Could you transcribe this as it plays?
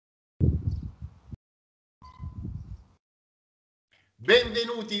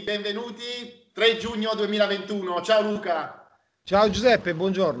Benvenuti, 3 giugno 2021. Ciao Luca. Ciao Giuseppe,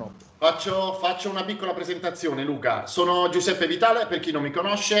 buongiorno. Faccio una piccola presentazione, Luca. Sono Giuseppe Vitale, per chi non mi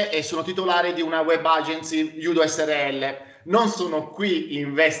conosce, e sono titolare di una web agency, Judo SRL. Non sono qui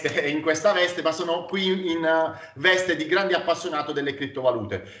in questa veste, ma sono qui in veste di grande appassionato delle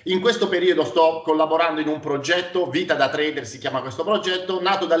criptovalute. In questo periodo sto collaborando in un progetto, Vita da Trader si chiama questo progetto,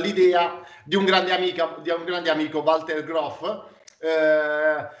 nato dall'idea di un grande amico, Walter Groff,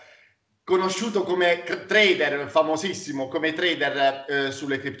 conosciuto come trader, famosissimo come trader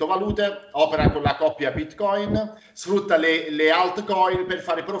sulle criptovalute, opera con la coppia Bitcoin, sfrutta le altcoin per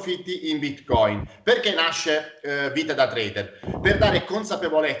fare profitti in Bitcoin. Perché nasce Vita da Trader? Per dare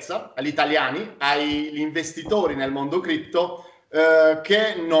consapevolezza agli italiani, agli investitori nel mondo cripto,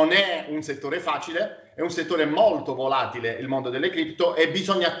 che non è un settore facile, è un settore molto volatile il mondo delle cripto e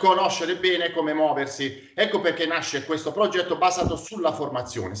bisogna conoscere bene come muoversi. Ecco perché nasce questo progetto basato sulla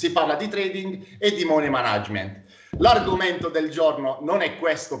formazione. Si parla di trading e di money management. L'argomento del giorno non è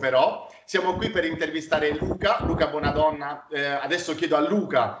questo, però siamo qui per intervistare Luca Bonadonna. Adesso chiedo a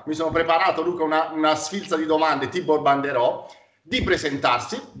Luca, mi sono preparato Luca una sfilza di domande, Tibor Banderò, di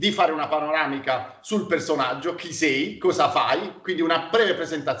presentarsi, di fare una panoramica sul personaggio, chi sei, cosa fai, quindi una breve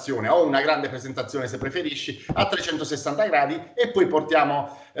presentazione o una grande presentazione se preferisci a 360 gradi e poi partiamo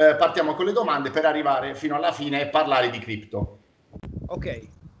con le domande per arrivare fino alla fine e parlare di cripto. Ok,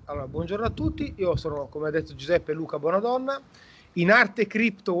 allora buongiorno a tutti, io sono, come ha detto Giuseppe, Luca Bonadonna, in arte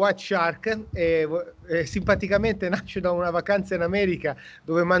cripto White Shark, simpaticamente nasce da una vacanza in America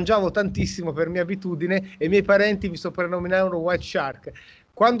dove mangiavo tantissimo per mia abitudine e i miei parenti mi soprannominavano White Shark.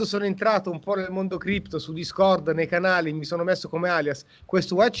 Quando sono entrato un po' nel mondo cripto, su Discord, nei canali, mi sono messo come alias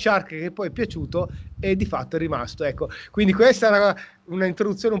questo White Shark che poi è piaciuto e di fatto è rimasto. Ecco, quindi questa era una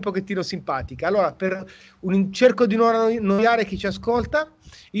introduzione un pochettino simpatica. Allora, cerco di non annoiare chi ci ascolta,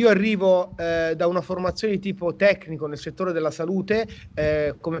 io arrivo da una formazione di tipo tecnico nel settore della salute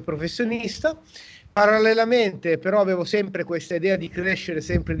come professionista. Parallelamente però avevo sempre questa idea di crescere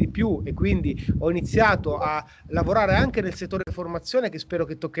sempre di più e quindi ho iniziato a lavorare anche nel settore formazione, che spero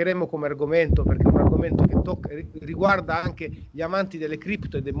che toccheremo come argomento, perché è un argomento che riguarda anche gli amanti delle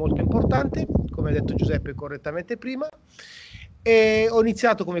cripto ed è molto importante, come ha detto Giuseppe correttamente prima. E ho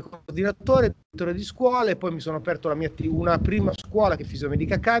iniziato come coordinatore, direttore di scuole, poi mi sono aperto una prima scuola che è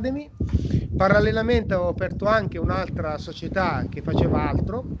Fisiomedica Academy. Parallelamente ho aperto anche un'altra società che faceva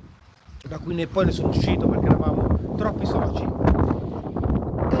altro, da cui poi ne sono uscito perché eravamo troppi soci,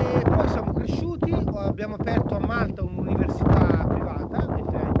 e poi siamo cresciuti, abbiamo aperto a Malta un'università privata, FA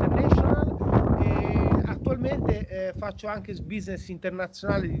International, e attualmente faccio anche business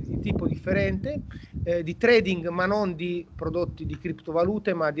internazionale di tipo differente, di trading, ma non di prodotti di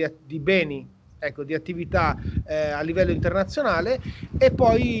criptovalute, ma di beni, ecco, di attività a livello internazionale. E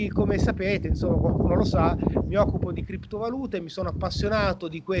poi, come sapete, insomma, qualcuno lo sa, mi occupo di criptovalute, mi sono appassionato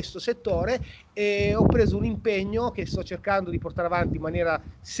di questo settore e ho preso un impegno che sto cercando di portare avanti in maniera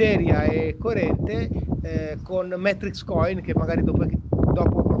seria e coerente con Matrix Coin, che magari dopo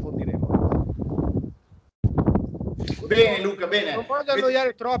approfondiremo. Bene Luca, bene. Non voglio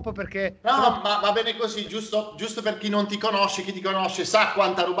annoiare troppo perché... No, ma va bene così, giusto per chi non ti conosce, chi ti conosce sa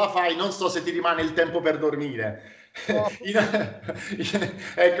quanta roba fai, non so se ti rimane il tempo per dormire.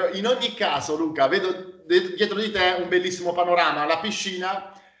 Ecco, in ogni caso Luca, vedo dietro di te un bellissimo panorama, la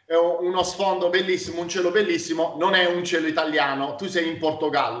piscina, uno sfondo bellissimo, un cielo bellissimo, non è un cielo italiano, tu sei in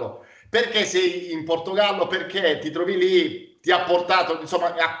Portogallo. Perché sei in Portogallo? Perché ti trovi lì? Ti ha portato,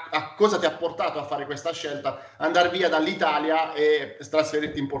 insomma, a cosa ti ha portato a fare questa scelta, andare via dall'Italia e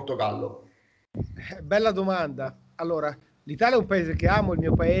trasferirti in Portogallo? Bella domanda. Allora, l'Italia è un paese che amo, il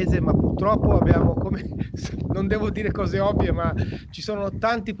mio paese, ma purtroppo abbiamo, come non devo dire cose ovvie, ma ci sono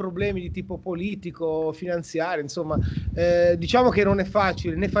tanti problemi di tipo politico, finanziario, insomma, diciamo che non è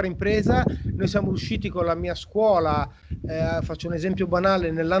facile né fare impresa. Noi siamo riusciti con la mia scuola, faccio un esempio banale,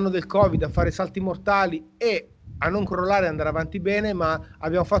 nell'anno del Covid a fare salti mortali e a non crollare e andare avanti bene, ma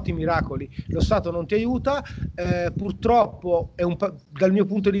abbiamo fatto i miracoli. Lo Stato non ti aiuta, purtroppo dal mio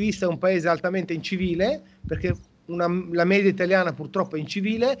punto di vista è un paese altamente incivile, perché la media italiana purtroppo è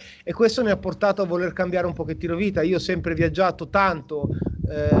incivile, e questo mi ha portato a voler cambiare un pochettino vita. Io ho sempre viaggiato tanto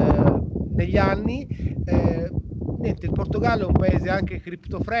negli anni, niente, il Portogallo è un paese anche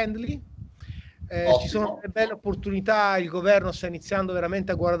crypto friendly. Ci sono delle belle opportunità, il governo sta iniziando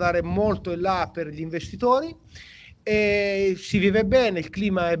veramente a guardare molto in là per gli investitori e si vive bene, il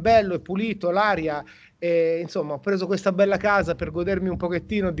clima è bello, è pulito, l'aria, insomma ho preso questa bella casa per godermi un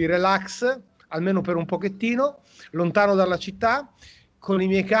pochettino di relax, almeno per un pochettino, lontano dalla città, con i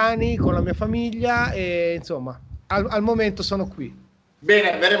miei cani, con la mia famiglia e insomma al momento sono qui.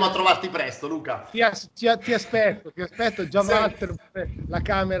 Bene, verremo a trovarti presto, Luca. Ti aspetto, già Walter, la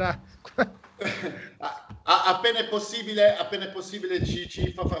camera. Appena è possibile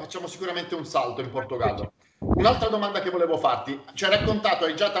facciamo sicuramente un salto in Portogallo. Un'altra domanda che volevo farti, ci hai raccontato,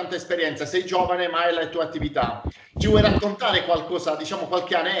 hai già tanta esperienza, sei giovane ma hai le tue attività, ci vuoi raccontare qualcosa, diciamo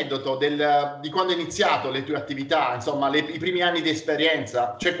qualche aneddoto di quando hai iniziato le tue attività, insomma i primi anni di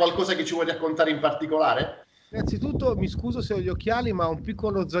esperienza, c'è qualcosa che ci vuoi raccontare in particolare? Innanzitutto mi scuso se ho gli occhiali, ma ho un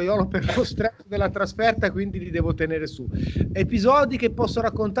piccolo zoiolo per lo stress della trasferta, quindi li devo tenere su. Episodi che posso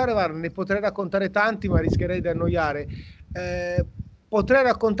raccontare, guarda, ne potrei raccontare tanti, ma rischierei di annoiare. Potrei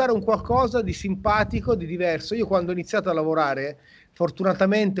raccontare un qualcosa di simpatico, di diverso. Io quando ho iniziato a lavorare,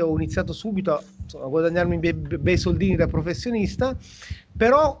 fortunatamente ho iniziato subito a guadagnarmi bei soldini da professionista,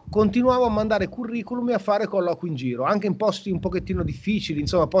 però continuavo a mandare curriculum e a fare colloqui in giro, anche in posti un pochettino difficili,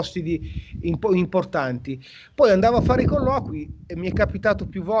 insomma posti importanti. Poi andavo a fare i colloqui e mi è capitato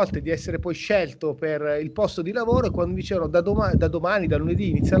più volte di essere poi scelto per il posto di lavoro, e quando mi dicevano da domani, da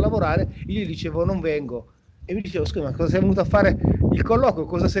lunedì inizia a lavorare, io gli dicevo non vengo. E mi dicevo, scusa, ma cosa sei venuto a fare il colloquio?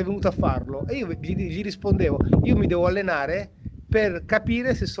 Cosa sei venuto a farlo? E io gli rispondevo, io mi devo allenare per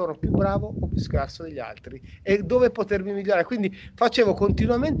capire se sono più bravo o più scarso degli altri e dove potermi migliorare. Quindi facevo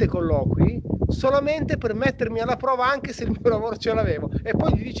continuamente colloqui solamente per mettermi alla prova, anche se il mio lavoro ce l'avevo. E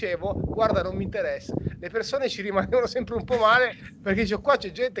poi gli dicevo, guarda, non mi interessa. Le persone ci rimanevano sempre un po' male, perché dicevo, qua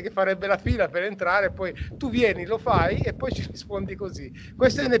c'è gente che farebbe la fila per entrare, poi tu vieni, lo fai e poi ci rispondi così.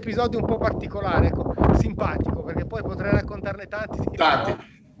 Questo è un episodio un po' particolare, ecco, simpatico, perché poi potrei raccontarne tanti.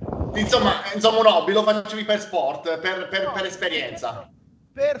 Tanti. Insomma, un hobby lo facevi per sport, per esperienza.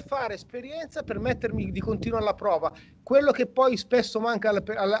 Per fare esperienza, per mettermi di continuo alla prova. Quello che poi spesso manca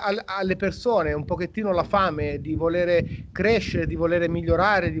alle persone è un pochettino la fame di volere crescere, di volere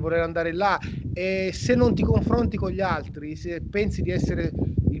migliorare, di voler andare là, e se non ti confronti con gli altri, se pensi di essere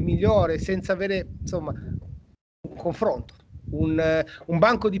il migliore senza avere, insomma, un confronto, un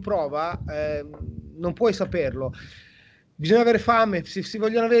banco di prova, non puoi saperlo. Bisogna avere fame, se si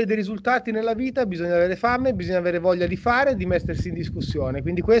vogliono avere dei risultati nella vita bisogna avere fame, bisogna avere voglia di fare, di mettersi in discussione.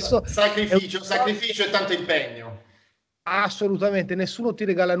 Quindi questo sacrificio e tanto impegno. Assolutamente, nessuno ti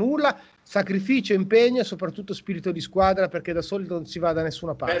regala nulla, sacrificio, impegno e soprattutto spirito di squadra, perché da soli non si va da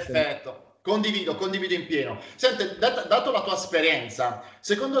nessuna parte. Perfetto, condivido in pieno. Senti, dato la tua esperienza,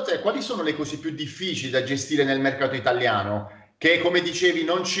 secondo te quali sono le cose più difficili da gestire nel mercato italiano? Che, come dicevi,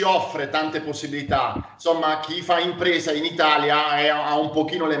 non ci offre tante possibilità. Insomma, chi fa impresa in Italia ha un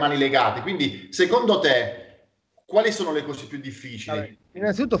pochino le mani legate. Quindi, secondo te, quali sono le cose più difficili? Allora,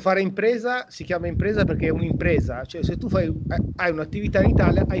 innanzitto fare impresa si chiama impresa perché è un'impresa. Cioè, se tu hai un'attività in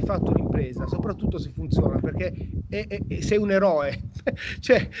Italia, hai fatto un'impresa, soprattutto se funziona, perché sei un eroe.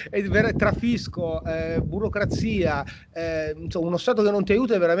 Cioè, tra fisco, burocrazia, insomma, uno Stato che non ti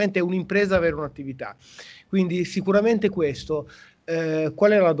aiuta è veramente un'impresa avere un'attività. Quindi sicuramente questo.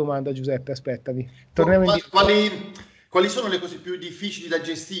 Qual era la domanda, Giuseppe? Aspettami. Quali sono le cose più difficili da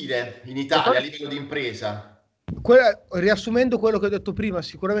gestire in Italia a livello di impresa? Riassumendo quello che ho detto prima,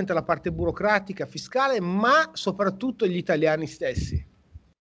 sicuramente la parte burocratica, fiscale, ma soprattutto gli italiani stessi.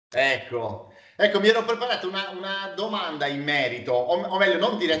 Ecco, mi ero preparato una domanda in merito, o meglio,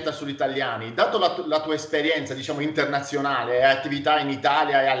 non diretta sugli italiani. Dato la tua esperienza, diciamo, internazionale, attività in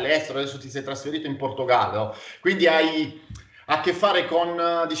Italia e all'estero, adesso ti sei trasferito in Portogallo, quindi hai a che fare con,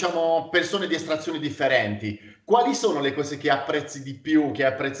 diciamo, persone di estrazioni differenti. Quali sono le cose che apprezzi di più, che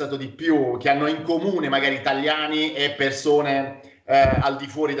hai apprezzato di più, che hanno in comune magari italiani e persone al di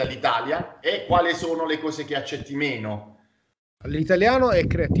fuori dall'Italia? E quali sono le cose che accetti meno? L'italiano è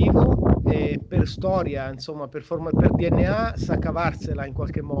creativo e per storia, insomma, per DNA sa cavarsela in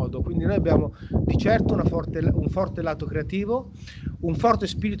qualche modo. Quindi noi abbiamo di certo un forte lato creativo, un forte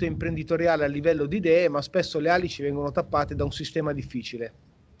spirito imprenditoriale a livello di idee, ma spesso le ali ci vengono tappate da un sistema difficile.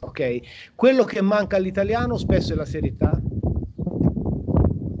 Ok? Quello che manca all'italiano spesso è la serietà,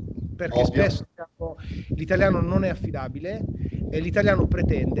 perché spesso l'italiano non è affidabile e l'italiano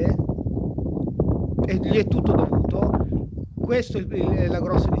pretende e gli è tutto dovuto. Questa è la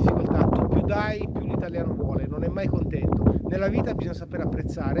grossa difficoltà. Tu più dai, più l'italiano vuole, non è mai contento. Nella vita bisogna saper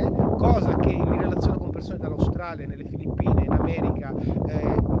apprezzare, cosa che in relazione con persone dall'Australia, nelle Filippine, in America,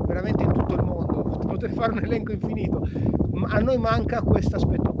 veramente in tutto il mondo, potrei fare un elenco infinito, ma a noi manca questo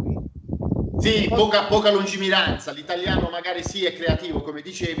aspetto qui. Sì, poca lungimiranza. L'italiano magari sì è creativo, come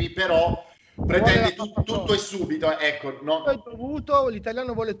dicevi, però pretende tutto e subito. Ecco, no?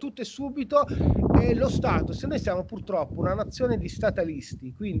 L'italiano vuole tutto e subito, e lo Stato, se noi siamo purtroppo una nazione di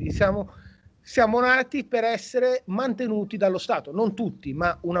statalisti, quindi siamo nati per essere mantenuti dallo Stato, non tutti,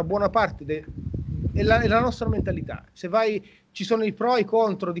 ma una buona parte è la nostra mentalità. Se vai, ci sono i pro e i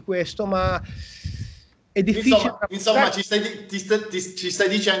contro di questo, ma è difficile. Insomma ci stai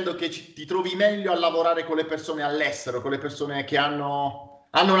dicendo che ti trovi meglio a lavorare con le persone all'estero, con le persone che hanno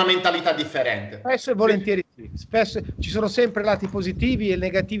una mentalità differente. Spesso e volentieri sì. Spesso ci sono sempre lati positivi e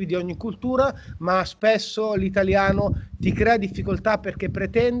negativi di ogni cultura, ma spesso l'italiano ti crea difficoltà perché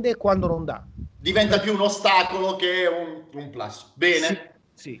pretende quando non dà. Diventa più un ostacolo che un plus. Bene.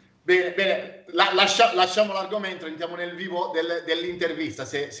 Sì. Bene. Lasciamo l'argomento, entriamo nel vivo dell'intervista,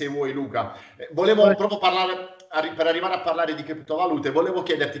 se vuoi, Luca. Volevo proprio parlare, per arrivare a parlare di criptovalute, volevo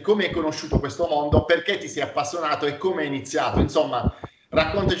chiederti come hai conosciuto questo mondo, perché ti sei appassionato e come hai iniziato. Insomma,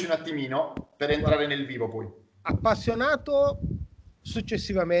 raccontaci un attimino per entrare nel vivo poi. Appassionato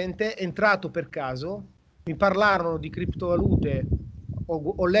successivamente, entrato per caso, mi parlarono di criptovalute,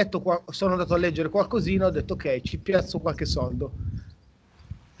 ho letto, sono andato a leggere qualcosina, ho detto ok, ci piazzo qualche soldo.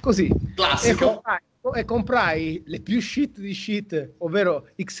 Così. Classico. E comprai le più shit di shit, ovvero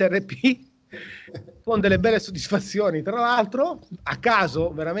XRP, con delle belle soddisfazioni, tra l'altro, a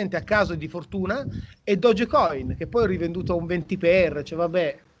caso, veramente a caso e di fortuna, e Dogecoin, che poi ho rivenduto a un 20x, cioè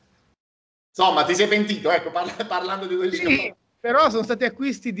vabbè. Insomma, ti sei pentito, ecco, parlando di Dogecoin. Sì, però sono stati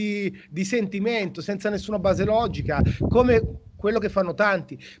acquisti di sentimento, senza nessuna base logica, come quello che fanno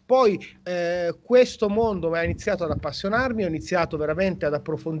tanti. Poi questo mondo mi ha iniziato ad appassionarmi, ho iniziato veramente ad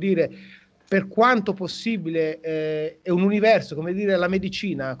approfondire per quanto possibile. È un universo, come dire, la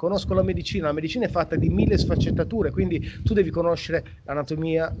medicina. Conosco la medicina è fatta di 1000 sfaccettature, quindi tu devi conoscere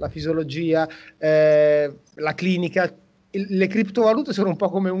l'anatomia, la fisiologia, la clinica. Le criptovalute sono un po'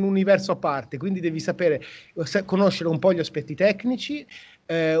 come un universo a parte, quindi devi sapere, conoscere un po' gli aspetti tecnici,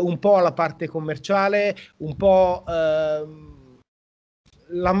 un po' la parte commerciale, un po'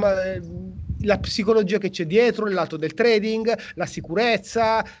 la psicologia che c'è dietro, il lato del trading, la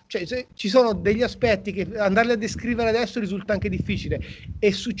sicurezza, cioè ci sono degli aspetti che andarli a descrivere adesso risulta anche difficile,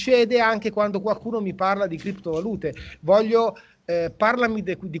 e succede anche quando qualcuno mi parla di criptovalute. Parlami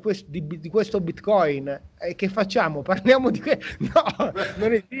di questo Bitcoin, che facciamo? Parliamo di no,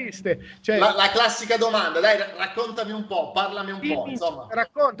 non esiste. Cioè, la classica domanda, dai, raccontami un po', parlami un po', insomma.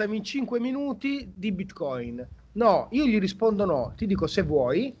 Raccontami in 5 minuti di Bitcoin. No, io gli rispondo no, ti dico se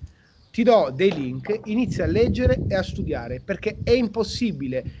vuoi, ti do dei link, inizi a leggere e a studiare, perché è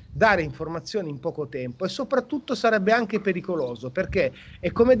impossibile dare informazioni in poco tempo, e soprattutto sarebbe anche pericoloso, perché è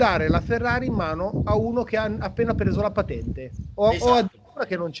come dare la Ferrari in mano a uno che ha appena preso la patente o addirittura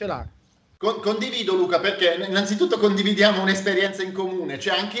che non ce l'ha. Condivido, Luca, perché innanzitutto condividiamo un'esperienza in comune,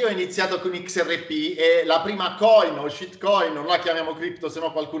 cioè anche io ho iniziato con XRP e la prima coin o shitcoin, non la chiamiamo cripto se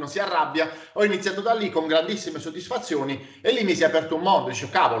no qualcuno si arrabbia, ho iniziato da lì con grandissime soddisfazioni e lì mi si è aperto un mondo,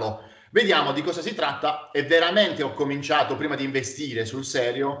 dicevo cavolo, vediamo di cosa si tratta, e veramente ho cominciato, prima di investire sul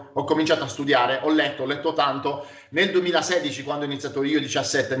serio, ho cominciato a studiare, ho letto tanto. Nel 2016, quando ho iniziato io,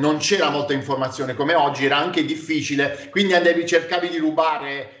 17, non c'era molta informazione come oggi, era anche difficile, quindi cercavi di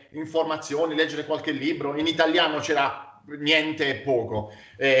rubare informazioni, leggere qualche libro. In italiano c'era niente e poco,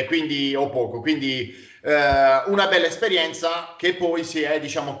 quindi una bella esperienza che poi si è,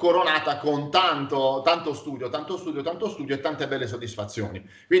 diciamo, coronata con tanto studio e tante belle soddisfazioni.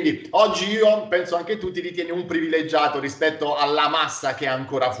 Quindi oggi io penso anche tu ti ritieni un privilegiato rispetto alla massa che è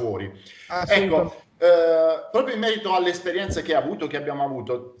ancora fuori. Ecco, proprio in merito alle esperienze che abbiamo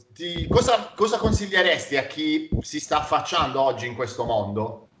avuto, cosa consiglieresti a chi si sta affacciando oggi in questo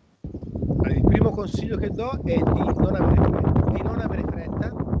mondo? Il primo consiglio che do è di non avere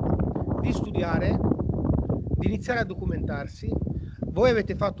fretta, di studiare, di iniziare a documentarsi. Voi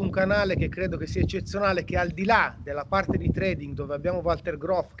avete fatto un canale che credo che sia eccezionale, che al di là della parte di trading, dove abbiamo Walter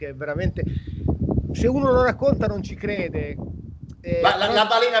Groff, che è veramente, se uno lo racconta non ci crede. La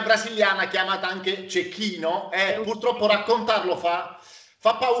balena brasiliana, chiamata anche cecchino, purtroppo raccontarlo fa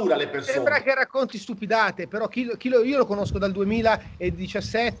paura alle persone. Sembra che racconti stupidate, però io lo conosco dal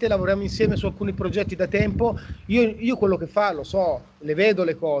 2017, lavoriamo insieme su alcuni progetti da tempo, io quello che fa lo so, le vedo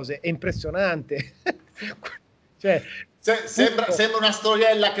le cose, è impressionante. Cioè, sembra una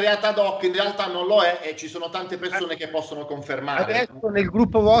storiella creata ad hoc, in realtà non lo è, e ci sono tante persone che possono confermare. Adesso nel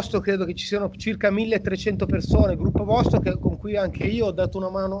gruppo vostro credo che ci siano circa 1300 persone, gruppo vostro con cui anche io ho dato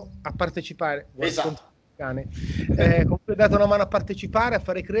una mano a partecipare. Esatto. Con cui ho dato una mano a partecipare, a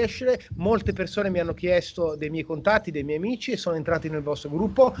fare crescere. Molte persone mi hanno chiesto dei miei contatti, dei miei amici, e sono entrati nel vostro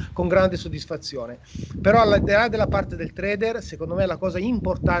gruppo con grande soddisfazione. Però al di là della parte del trader, secondo me la cosa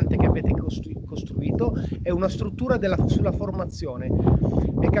importante che avete costruito è una struttura sulla formazione.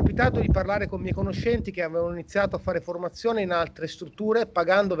 Mi è capitato di parlare con miei conoscenti che avevano iniziato a fare formazione in altre strutture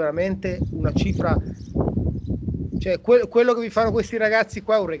pagando veramente una cifra, cioè quello che vi fanno questi ragazzi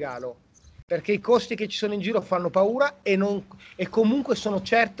qua è un regalo. perché i costi che ci sono in giro fanno paura e comunque sono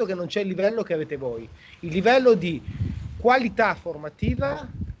certo che non c'è il livello che avete voi, il livello di qualità formativa,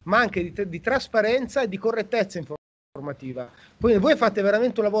 ma anche di trasparenza e di correttezza informativa. Quindi voi fate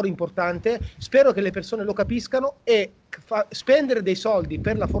veramente un lavoro importante, spero che le persone lo capiscano, e spendere dei soldi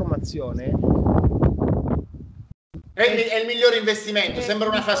per la formazione è il migliore investimento, sembra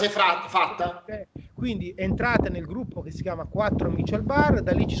una frase fatta. Quindi entrate nel gruppo che si chiama 4 Amici al Bar,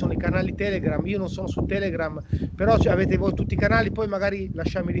 da lì ci sono i canali Telegram, io non sono su Telegram, però avete voi tutti i canali, poi magari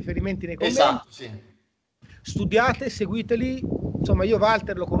lasciamo i riferimenti nei commenti. Esatto, sì. Studiate, seguiteli, insomma io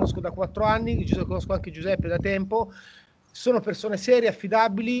Walter lo conosco da 4 anni, conosco anche Giuseppe da tempo, sono persone serie,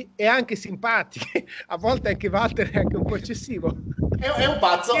 affidabili e anche simpatiche, a volte anche Walter è anche un po' eccessivo. È un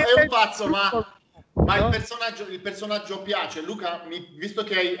pazzo, ma il personaggio piace. Luca, visto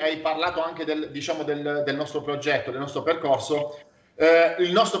che hai parlato anche del nostro progetto, del nostro percorso,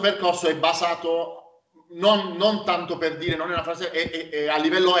 il nostro percorso è basato non tanto per dire, non è una frase, a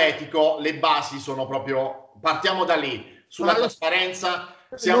livello etico le basi sono proprio, partiamo da lì, sulla trasparenza,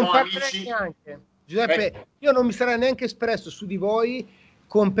 siamo amici. Giuseppe, io non mi sarei neanche espresso su di voi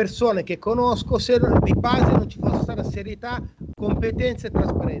con persone che conosco se di base non ci fosse stata serietà, competenza e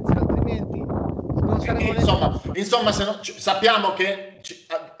trasparenza, altrimenti non saremmo insomma sappiamo che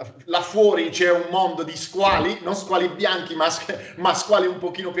là fuori c'è un mondo di squali, non squali bianchi ma squali un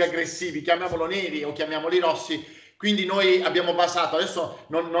pochino più aggressivi, chiamiamolo neri o chiamiamoli rossi, quindi noi abbiamo basato, adesso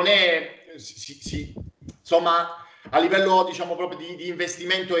non è insomma a livello diciamo proprio di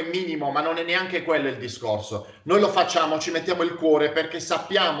investimento è minimo, ma non è neanche quello il discorso. Noi lo facciamo, ci mettiamo il cuore perché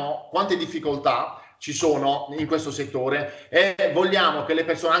sappiamo quante difficoltà ci sono in questo settore e vogliamo che le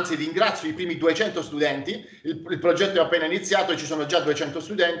persone, anzi ringrazio i primi 200 studenti, il progetto è appena iniziato e ci sono già 200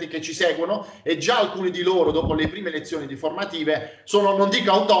 studenti che ci seguono e già alcuni di loro dopo le prime lezioni di formative sono, non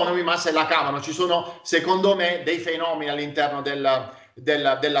dico autonomi, ma se la cavano, ci sono secondo me dei fenomeni all'interno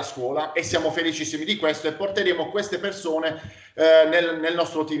della scuola e siamo felicissimi di questo e porteremo queste persone nel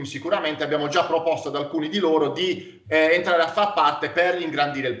nostro team. Sicuramente abbiamo già proposto ad alcuni di loro di entrare a far parte per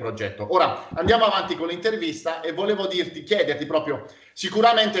ingrandire il progetto. Ora andiamo avanti con l'intervista e volevo chiederti proprio,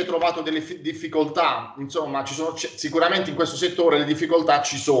 sicuramente hai trovato delle difficoltà, insomma sicuramente in questo settore le difficoltà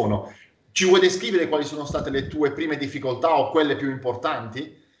ci sono. Ci vuoi descrivere quali sono state le tue prime difficoltà o quelle più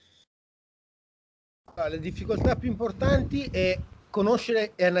importanti? Le difficoltà più importanti è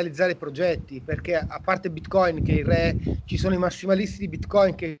conoscere e analizzare i progetti, perché a parte Bitcoin che è il re, ci sono i massimalisti di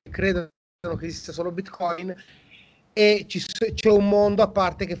Bitcoin che credono che esista solo Bitcoin e c'è un mondo a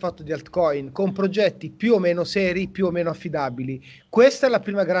parte che è fatto di altcoin con progetti più o meno seri, più o meno affidabili. Questa è la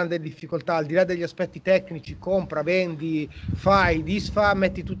prima grande difficoltà, al di là degli aspetti tecnici, compra, vendi, fai, disfa,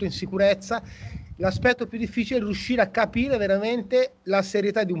 metti tutto in sicurezza. L'aspetto più difficile è riuscire a capire veramente la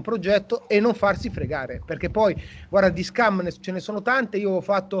serietà di un progetto e non farsi fregare, perché poi, guarda, di scam ce ne sono tante. Io ho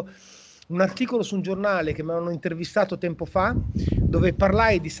fatto un articolo su un giornale che mi hanno intervistato tempo fa, dove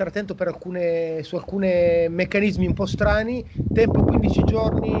parlai di stare attento su alcuni meccanismi un po' strani, tempo 15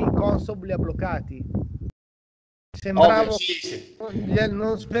 giorni, Consob li ha bloccati. Sembrava, sì.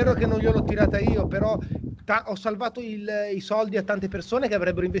 Non spero che non gliel'ho tirata io, però ho salvato i soldi a tante persone che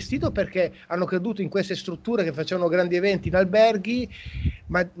avrebbero investito perché hanno creduto in queste strutture che facevano grandi eventi in alberghi,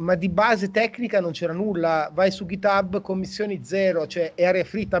 ma di base tecnica non c'era nulla. Vai su GitHub, commissioni zero, cioè è area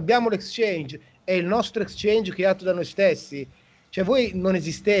fritta. Abbiamo l'exchange, è il nostro exchange creato da noi stessi, cioè voi non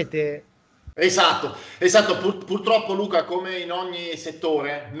esistete. Esatto. Purtroppo Luca, come in ogni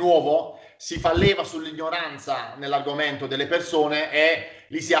settore nuovo, si fa leva sull'ignoranza nell'argomento delle persone e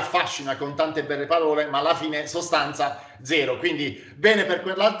li si affascina con tante belle parole, ma alla fine sostanza zero. Quindi bene per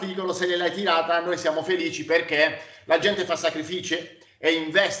quell'articolo, se gliel'hai tirata noi siamo felici perché la gente fa sacrifici e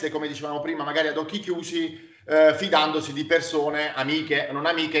investe, come dicevamo prima, magari ad occhi chiusi, fidandosi di persone, amiche o non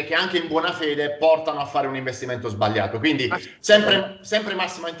amiche, che anche in buona fede portano a fare un investimento sbagliato. Quindi sempre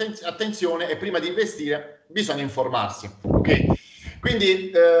massima attenzione e prima di investire bisogna informarsi. Ok?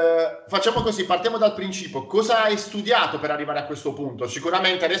 Quindi facciamo così, partiamo dal principio. Cosa hai studiato per arrivare a questo punto?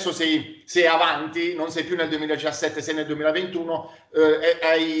 Sicuramente adesso sei avanti, non sei più nel 2017, sei nel 2021,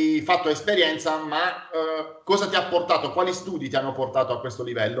 hai fatto esperienza, ma cosa ti ha portato? Quali studi ti hanno portato a questo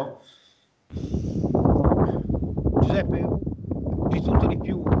livello? Giuseppe, di tutto di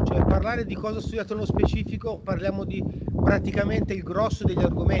più, cioè parlare di cosa ho studiato nello specifico, parliamo di praticamente il grosso degli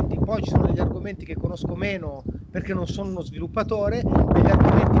argomenti, poi ci sono degli argomenti che conosco meno perché non sono uno sviluppatore, degli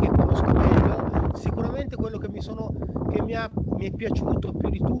argomenti che conosco meglio. Sicuramente quello che mi è piaciuto più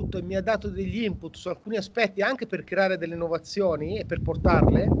di tutto e mi ha dato degli input su alcuni aspetti anche per creare delle innovazioni e per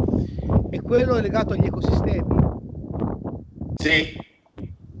portarle è quello legato agli ecosistemi. Sì.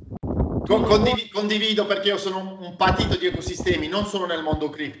 Condivido, perché io sono un patito di ecosistemi, non solo nel mondo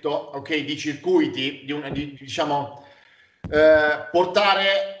cripto, ok, di circuiti, diciamo,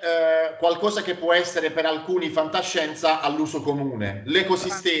 portare qualcosa che può essere per alcuni fantascienza all'uso comune.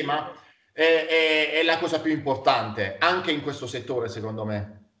 L'ecosistema è la cosa più importante, anche in questo settore, secondo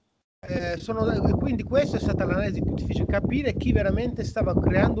me. Quindi questa è stata l'analisi più difficile, capire chi veramente stava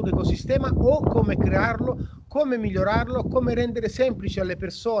creando un ecosistema o come crearlo, come migliorarlo, come rendere semplice alle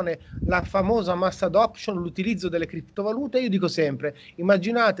persone la famosa mass adoption, l'utilizzo delle criptovalute. Io dico sempre,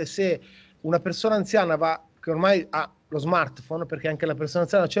 immaginate se una persona anziana che ormai ha lo smartphone, perché anche la persona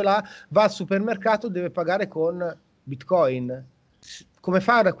anziana ce l'ha, va al supermercato, deve pagare con Bitcoin. Come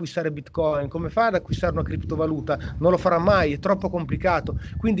fa ad acquistare Bitcoin? Come fa ad acquistare una criptovaluta? Non lo farà mai, è troppo complicato.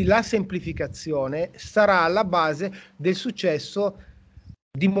 Quindi la semplificazione sarà alla base del successo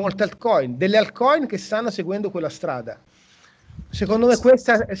di molte altcoin, delle altcoin che stanno seguendo quella strada. Secondo me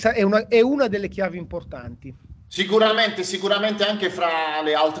questa è una delle chiavi importanti. Sicuramente anche fra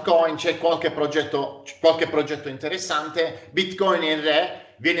le altcoin c'è qualche progetto interessante. Bitcoin in re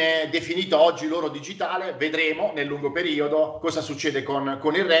viene definito oggi l'oro digitale, vedremo nel lungo periodo cosa succede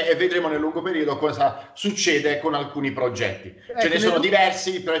con il re e vedremo nel lungo periodo cosa succede con alcuni progetti. Ce ne sono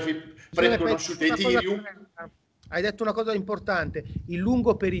diversi, conosciuti Ethereum. Hai detto una cosa importante, il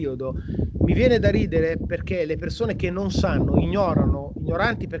lungo periodo. Mi viene da ridere perché le persone che non sanno,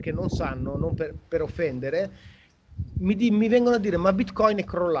 ignoranti perché non sanno, non per offendere, mi vengono a dire ma Bitcoin è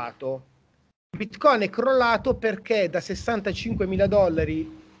crollato. Bitcoin è crollato perché da $65.000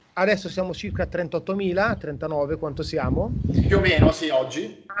 adesso siamo circa a 38.000, 39, quanto siamo? Più o meno, sì,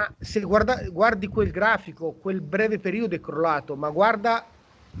 oggi. Se guardi quel grafico, quel breve periodo è crollato, ma guarda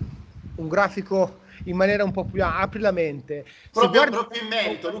un grafico in maniera un po' più apri la mente. Proprio in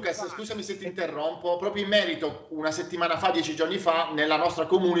merito, Luca, scusami se ti interrompo, proprio in merito, una settimana fa, 10 giorni fa, nella nostra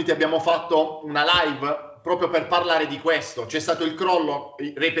community abbiamo fatto una live proprio per parlare di questo. C'è stato il crollo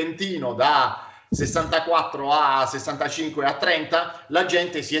repentino da 64 a 65 a 30, la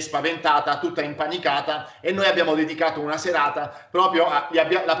gente si è spaventata, tutta impanicata, e noi abbiamo dedicato una serata proprio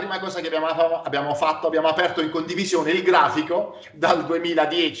la prima cosa che abbiamo fatto, abbiamo aperto in condivisione il grafico dal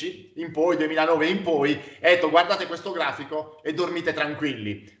 2010 in poi, 2009 in poi, e detto guardate questo grafico e dormite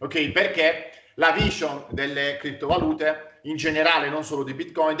tranquilli, ok? Perché la vision delle criptovalute in generale, non solo di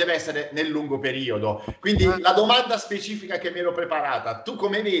Bitcoin, deve essere nel lungo periodo. Quindi la domanda specifica che mi ero preparata: tu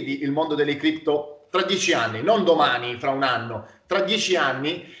come vedi il mondo delle cripto tra 10 anni, non domani, fra un anno, tra 10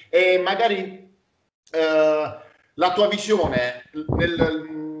 anni, e magari la tua visione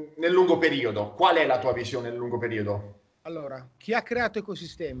nel lungo periodo? Qual è la tua visione nel lungo periodo? Allora, chi ha creato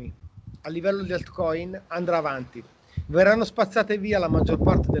ecosistemi a livello di altcoin andrà avanti. Verranno spazzate via la maggior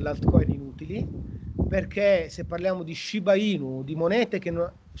parte delle altcoin inutili, perché se parliamo di Shiba Inu, di monete che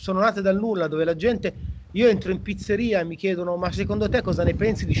sono nate dal nulla, dove la gente, io entro in pizzeria e mi chiedono ma secondo te cosa ne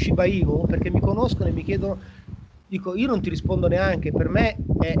pensi di Shiba Inu? Perché mi conoscono e mi chiedono, dico io non ti rispondo neanche, per me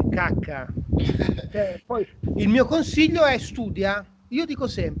è cacca. Poi il mio consiglio è studia, io dico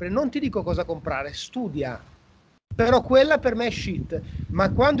sempre non ti dico cosa comprare, studia. Però quella per me è shit.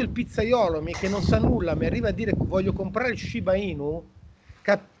 Ma quando il pizzaiolo che non sa nulla mi arriva a dire voglio comprare il Shiba Inu,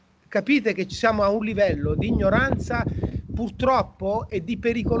 capite che ci siamo a un livello di ignoranza purtroppo e di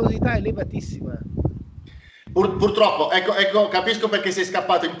pericolosità elevatissima. Purtroppo, ecco, capisco perché sei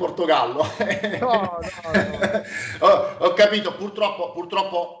scappato in Portogallo. No. Ho capito,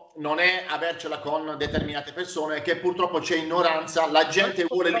 purtroppo non è avercela con determinate persone, che purtroppo c'è ignoranza, la gente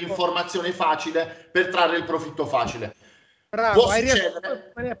vuole l'informazione facile per trarre il profitto facile. Bravo,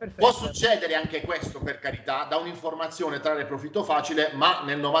 può succedere anche questo, per carità, da un'informazione trarre profitto facile, ma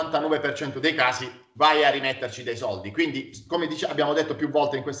nel 99% dei casi vai a rimetterci dei soldi. Quindi, come abbiamo detto più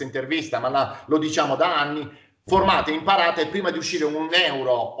volte in questa intervista, ma lo diciamo da anni, formate, imparate, prima di uscire un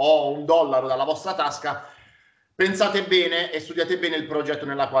euro o un dollaro dalla vostra tasca, pensate bene e studiate bene il progetto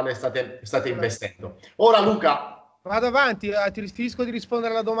nella quale state investendo. Ora Luca, vado avanti, ti finisco di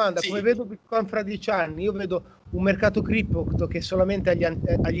rispondere alla domanda. Sì. Come vedo Bitcoin fra 10 anni? Io vedo un mercato cripto che è solamente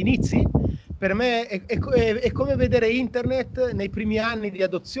agli inizi. Per me è come vedere internet nei primi anni di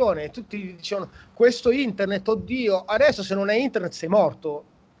adozione. Tutti dicevano questo internet, oddio, adesso se non è internet sei morto.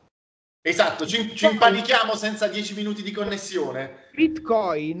 Esatto, ci impanichiamo senza 10 minuti di connessione.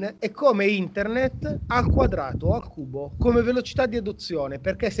 Bitcoin è come internet al quadrato o al cubo, come velocità di adozione,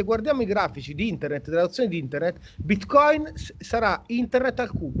 perché se guardiamo i grafici di internet, dell'adozione di internet, Bitcoin sarà internet al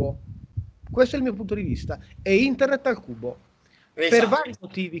cubo. Questo è il mio punto di vista, è internet al cubo. Esatto. Per vari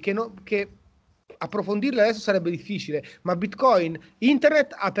motivi che approfondirli adesso sarebbe difficile, ma Bitcoin,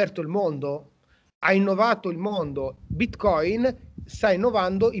 internet ha aperto il mondo, ha innovato il mondo. Bitcoin sta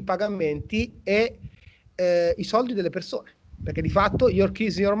innovando i pagamenti e i soldi delle persone, perché di fatto your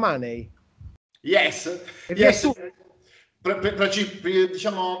keys, your money. Yes, E yes.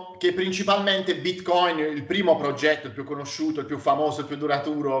 Diciamo che principalmente Bitcoin, il primo progetto, il più conosciuto, il più famoso, il più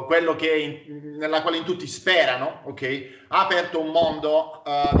duraturo, quello nella quale in tutti sperano, ok, ha aperto un mondo,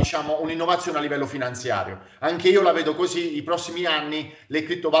 diciamo, un'innovazione a livello finanziario. Anche io la vedo così. I prossimi anni le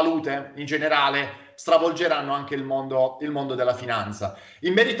criptovalute in generale stravolgeranno anche il mondo della finanza.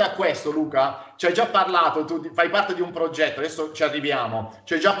 In merito a questo, Luca, ci hai già parlato, tu fai parte di un progetto, adesso ci arriviamo,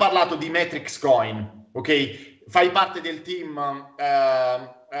 ci hai già parlato di Matrix Coin, ok? Fai parte del team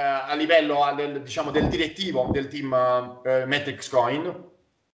a livello diciamo, del direttivo del team Matrix Coin,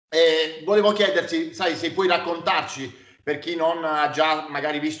 e volevo chiederti, sai, se puoi raccontarci, per chi non ha già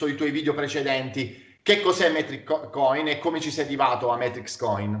magari visto i tuoi video precedenti, che cos'è Matrix Coin e come ci sei arrivato a Matrix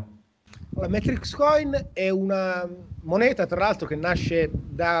Coin? La Matrix Coin è una moneta, tra l'altro, che nasce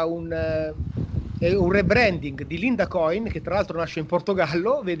da un rebranding di Linda Coin, che tra l'altro nasce in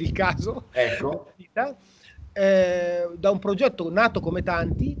Portogallo, vedi il caso, Ecco. Da un progetto nato come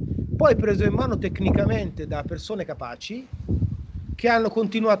tanti, poi preso in mano tecnicamente da persone capaci che hanno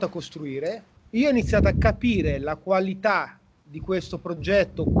continuato a costruire. Io ho iniziato a capire la qualità di questo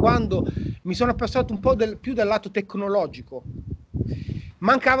progetto quando mi sono appassionato un po' più dal lato tecnologico.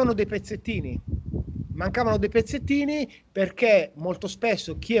 Mancavano dei pezzettini perché molto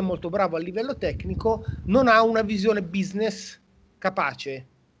spesso chi è molto bravo a livello tecnico non ha una visione business capace,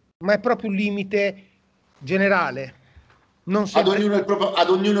 ma è proprio un limite generale. Non Ad ognuno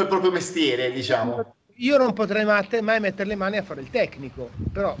il proprio mestiere, diciamo. Io non potrei mai mettere le mani a fare il tecnico,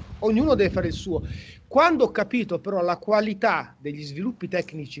 però ognuno deve fare il suo. Quando ho capito però la qualità degli sviluppi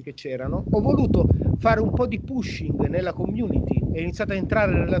tecnici che c'erano, ho voluto fare un po' di pushing nella community e ho iniziato a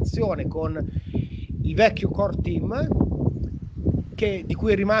entrare in relazione con il vecchio core team, di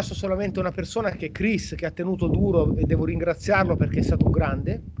cui è rimasto solamente una persona, che è Chris, che ha tenuto duro, e devo ringraziarlo perché è stato un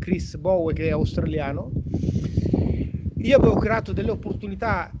grande, Chris Bowe, che è australiano. Io avevo creato delle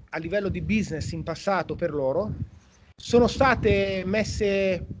opportunità a livello di business in passato per loro, sono state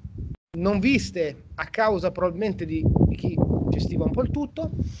messe non viste a causa probabilmente di chi gestiva un po' il tutto,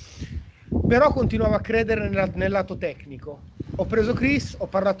 però continuavo a credere nel lato tecnico. Ho preso Chris, ho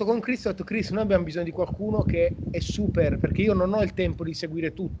parlato con Chris, ho detto: Chris, noi abbiamo bisogno di qualcuno che è super, perché io non ho il tempo di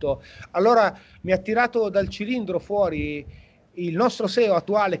seguire tutto. Allora mi ha tirato dal cilindro fuori il nostro CEO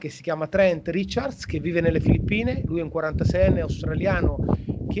attuale, che si chiama Trent Richards, che vive nelle Filippine. Lui è un 46enne australiano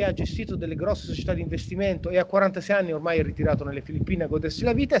che ha gestito delle grosse società di investimento e a 46 anni ormai è ritirato nelle Filippine a godersi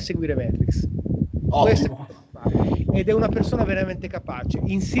la vita e a seguire Matrix. Ottimo. Ed è una persona veramente capace.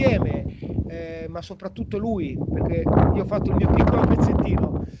 Insieme, ma soprattutto lui, perché io ho fatto il mio piccolo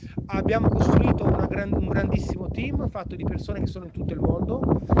pezzettino, abbiamo costruito un grandissimo team fatto di persone che sono in tutto il mondo.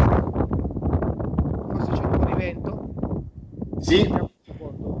 Forse c'è un po' di vento. Sì.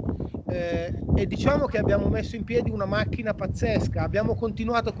 E diciamo che abbiamo messo in piedi una macchina pazzesca. Abbiamo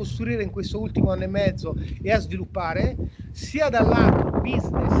continuato a costruire in questo ultimo anno e mezzo e a sviluppare, sia dal lato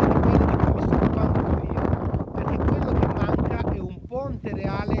business, che quello di cui mi sto occupando io, perché quello che manca è un ponte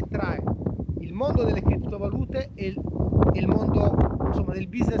reale tra il mondo delle criptovalute e il mondo, insomma, del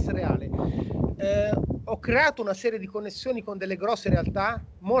business reale. Ho creato una serie di connessioni con delle grosse realtà,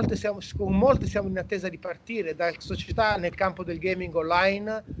 con molte siamo in attesa di partire, da società nel campo del gaming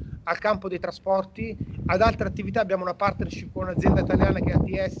online al campo dei trasporti, ad altre attività. Abbiamo una partnership con un'azienda italiana che è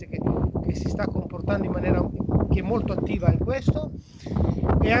ATS, che si sta comportando in maniera che è molto attiva in questo,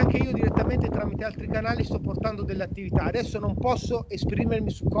 e anche io direttamente tramite altri canali sto portando delle attività. Adesso non posso esprimermi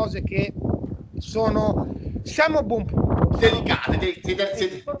su cose che siamo a buon punto. Delicate,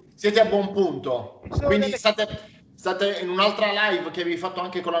 siete a buon punto. Quindi state in un'altra live che avevi fatto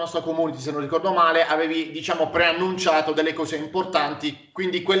anche con la nostra community, se non ricordo male, avevi, diciamo, preannunciato delle cose importanti,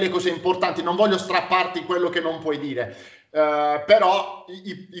 quindi quelle cose importanti, non voglio strapparti quello che non puoi dire, però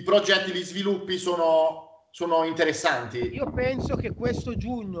i progetti, gli sviluppi sono interessanti. Io penso che questo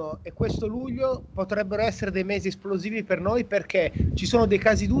giugno e questo luglio potrebbero essere dei mesi esplosivi per noi, perché ci sono dei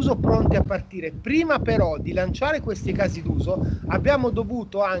casi d'uso pronti a partire. Prima però di lanciare questi casi d'uso abbiamo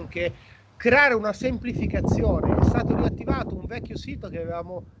dovuto anche creare una semplificazione. È stato riattivato un vecchio sito che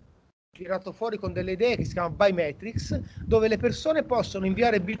avevamo tirato fuori con delle idee, che si chiama Bymetrics, dove le persone possono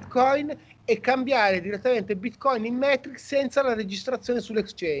inviare Bitcoin e cambiare direttamente Bitcoin in Matrix senza la registrazione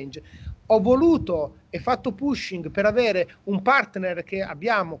sull'exchange. Ho voluto e fatto pushing per avere un partner che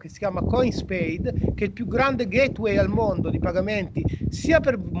abbiamo, che si chiama Coinspade, che è il più grande gateway al mondo di pagamenti sia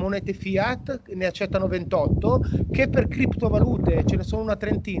per monete fiat, ne accettano 28, che per criptovalute, ce ne sono una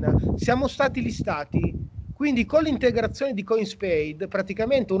trentina. Siamo stati listati, Quindi con l'integrazione di CoinSpade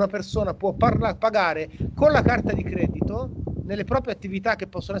praticamente una persona può pagare con la carta di credito nelle proprie attività, che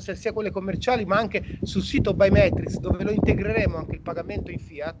possono essere sia quelle commerciali ma anche sul sito Biometrics, dove lo integreremo anche il pagamento in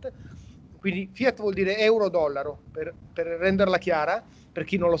fiat. Quindi fiat vuol dire euro-dollaro, per renderla chiara per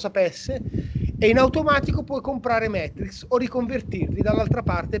chi non lo sapesse, e in automatico puoi comprare Matrix o riconvertirli dall'altra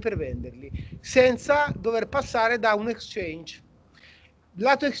parte per venderli senza dover passare da un exchange.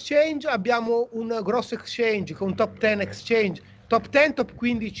 Lato exchange abbiamo un grosso exchange con top 10 exchange, top 10, top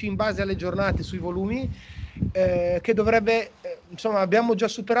 15 in base alle giornate sui volumi, che dovrebbe, insomma, abbiamo già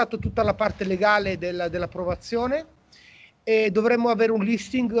superato tutta la parte legale dell'approvazione e dovremmo avere un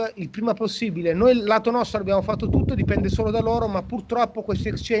listing il prima possibile. Noi lato nostro abbiamo fatto tutto, dipende solo da loro, ma purtroppo questi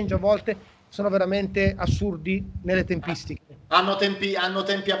exchange a volte sono veramente assurdi nelle tempistiche. Hanno tempi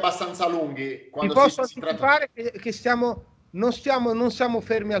abbastanza lunghi. Vi posso anticipare che non siamo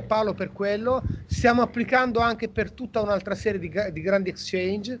fermi al palo per quello, stiamo applicando anche per tutta un'altra serie di grandi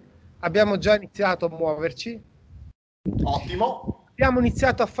exchange, abbiamo già iniziato a muoverci. Ottimo. Abbiamo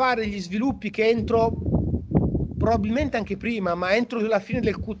iniziato a fare gli sviluppi che entro, probabilmente anche prima, ma entro la fine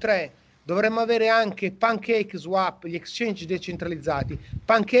del Q3 dovremmo avere anche Pancake Swap, gli exchange decentralizzati,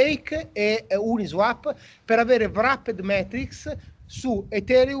 Pancake e Uniswap, per avere wrapped metrics su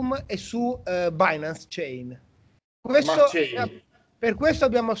Ethereum e su Binance Chain. Per questo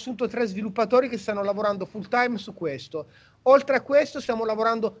abbiamo assunto 3 sviluppatori che stanno lavorando full time su questo. Oltre a questo stiamo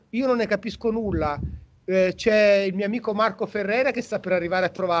lavorando, io non ne capisco nulla, c'è il mio amico Marco Ferreira che sta per arrivare a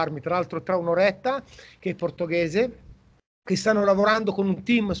trovarmi, tra l'altro tra un'oretta, che è portoghese, che stanno lavorando con un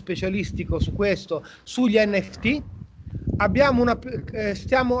team specialistico su questo, sugli NFT. Abbiamo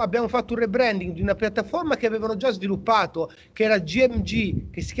fatto un rebranding di una piattaforma che avevano già sviluppato, che era GMG,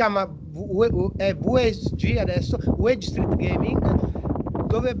 che si chiama VSG adesso, Wedge Street Gaming,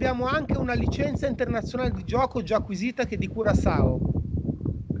 dove abbiamo anche una licenza internazionale di gioco già acquisita, che è di Curaçao.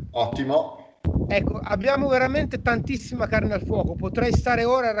 Ottimo. Ecco, abbiamo veramente tantissima carne al fuoco, potrei stare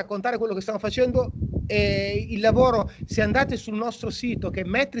ora a raccontare quello che stiamo facendo. Il lavoro, se andate sul nostro sito che è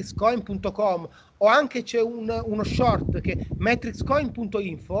matrixcoin.com, o anche c'è uno short che è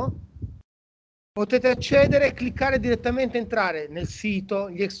matrixcoin.info, potete accedere e cliccare direttamente, entrare nel sito,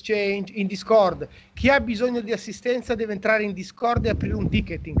 gli exchange, in Discord. Chi ha bisogno di assistenza deve entrare in Discord e aprire un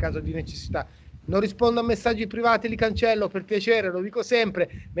ticket in caso di necessità. Non rispondo a messaggi privati, li cancello, per piacere, lo dico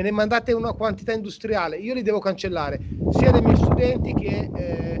sempre, me ne mandate una quantità industriale, io li devo cancellare, sia dei miei studenti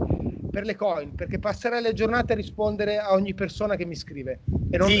che per le coin, perché passerei le giornate a rispondere a ogni persona che mi scrive.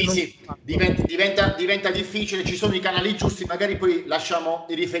 Sì, diventa difficile, ci sono i canali giusti, magari poi lasciamo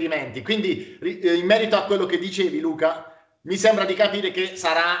i riferimenti. Quindi in merito a quello che dicevi, Luca, mi sembra di capire che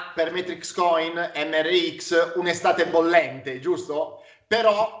sarà per Matrix Coin MRX un'estate bollente, giusto?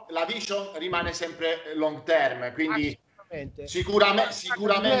 Però la vision rimane sempre long term, quindi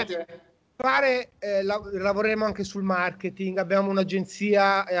sicuramente lavoreremo anche sul marketing. Abbiamo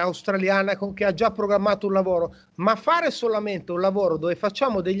un'agenzia australiana che ha già programmato un lavoro, ma fare solamente un lavoro dove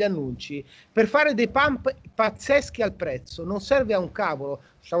facciamo degli annunci per fare dei pump pazzeschi al prezzo non serve a un cavolo.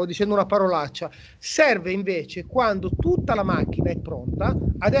 Stavo dicendo una parolaccia. Serve invece quando tutta la macchina è pronta.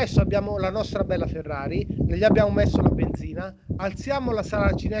 Adesso abbiamo la nostra bella Ferrari, gli abbiamo messo la benzina, alziamo la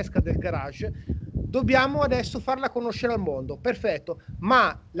sala cinesca del garage, dobbiamo adesso farla conoscere al mondo, perfetto,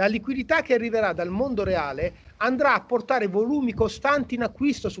 ma la liquidità che arriverà dal mondo reale andrà a portare volumi costanti in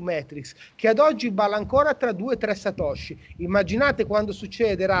acquisto su Matrix, che ad oggi balla ancora tra 2 e 3 satoshi. Immaginate quando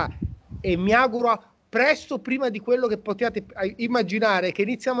succederà, e mi auguro presto, prima di quello che potete immaginare, che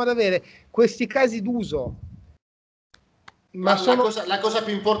iniziamo ad avere questi casi d'uso. Ma la cosa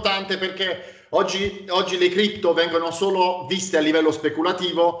più importante, perché oggi le cripto vengono solo viste a livello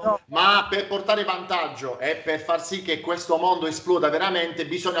speculativo, no, ma per portare vantaggio e per far sì che questo mondo esploda veramente,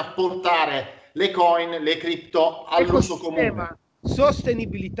 bisogna portare le coin, le cripto all'uso comune.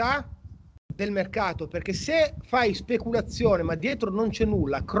 Sostenibilità del mercato, perché se fai speculazione ma dietro non c'è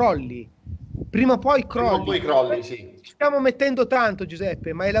nulla, crolli. Prima o poi crolli. Sì. Ci stiamo mettendo tanto,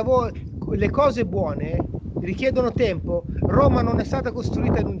 Giuseppe, ma le cose buone richiedono tempo. Roma non è stata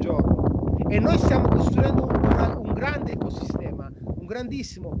costruita in un giorno e noi stiamo costruendo un grande ecosistema, un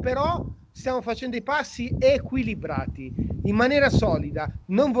grandissimo, però stiamo facendo i passi equilibrati, in maniera solida.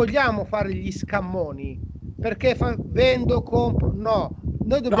 Non vogliamo fare gli scammoni, perché vendo, compro, no.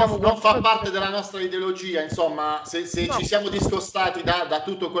 Noi dobbiamo non fa parte della nostra ideologia, insomma, se no, ci siamo discostati da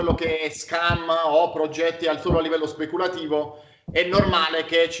tutto quello che è scam o progetti solo a livello speculativo, è normale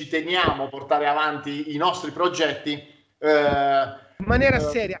che ci teniamo a portare avanti i nostri progetti in maniera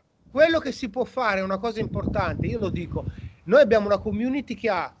seria. Quello che si può fare è una cosa importante, io lo dico, Noi abbiamo una community che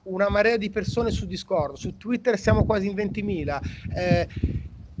ha una marea di persone su Discord, su Twitter siamo quasi in 20.000.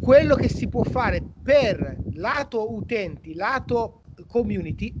 Quello che si può fare per lato utenti, lato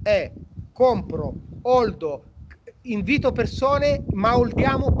community è compro, holdo, invito persone, ma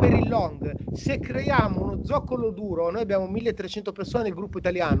holdiamo per il long. Se creiamo uno zoccolo duro, noi abbiamo 1300 persone nel gruppo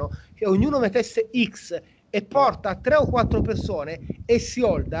italiano, che ognuno mettesse X e porta 3 o 4 persone e si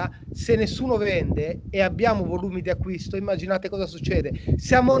holda, se nessuno vende e abbiamo volumi di acquisto, immaginate cosa succede.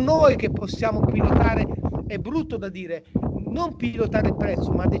 Siamo noi che possiamo pilotare, è brutto da dire, non pilotare il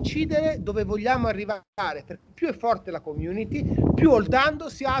prezzo, ma decidere dove vogliamo arrivare, perché più è forte la community, più holdando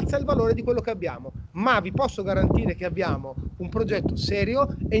si alza il valore di quello che abbiamo. Ma vi posso garantire che abbiamo un progetto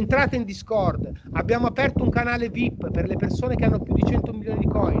serio, entrate in Discord, abbiamo aperto un canale VIP per le persone che hanno più di 100 milioni di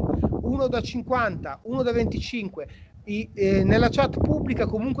coin, uno da 50, uno da 25, nella chat pubblica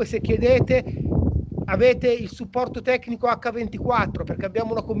comunque se chiedete avete il supporto tecnico H24 perché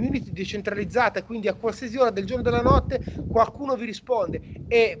abbiamo una community decentralizzata e quindi a qualsiasi ora del giorno e della notte qualcuno vi risponde.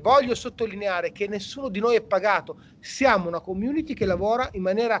 E voglio sottolineare che nessuno di noi è pagato, siamo una community che lavora in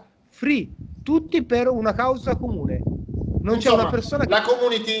maniera free, tutti per una causa comune. Non c'è una persona che... La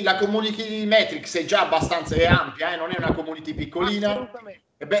community Matrix è già abbastanza ampia, non è una community piccolina,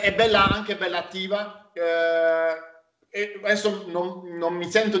 è bella, anche bella attiva. E adesso non mi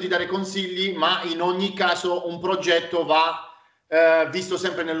sento di dare consigli, ma in ogni caso un progetto va visto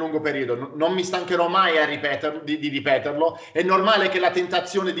sempre nel lungo periodo. Non mi stancherò mai di ripeterlo. È normale che la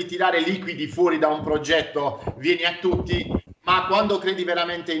tentazione di tirare liquidi fuori da un progetto viene a tutti, ma quando credi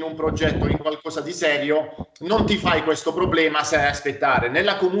veramente in un progetto, in qualcosa di serio, non ti fai questo problema se aspettare.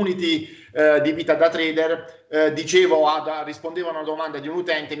 Nella community di Vita da Trader rispondevo a una domanda di un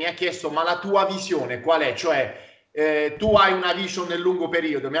utente, mi ha chiesto ma la tua visione qual è? Cioè tu hai una vision nel lungo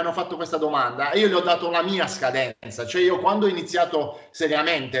periodo, mi hanno fatto questa domanda e io gli ho dato la mia scadenza, cioè io quando ho iniziato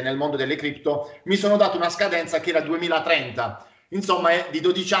seriamente nel mondo delle cripto mi sono dato una scadenza che era 2030, insomma è di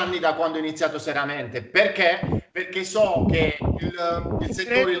 12 anni da quando ho iniziato seriamente. Perché? Perché so che il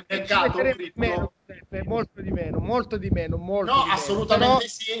settore, il mercato cripto... Molto di meno. No, assolutamente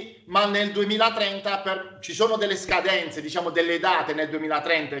sì, ma nel 2030 ci sono delle scadenze, diciamo delle date nel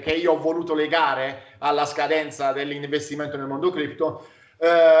 2030 che io ho voluto legare alla scadenza dell'investimento nel mondo cripto,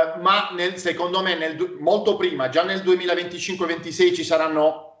 ma secondo me molto prima, già nel 2025-26 ci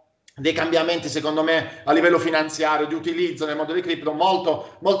saranno dei cambiamenti secondo me a livello finanziario di utilizzo nel mondo delle cripto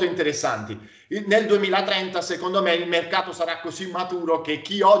molto, molto interessanti. Nel 2030 secondo me il mercato sarà così maturo che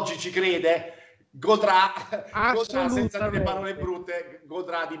chi oggi ci crede godrà senza dire parole brutte,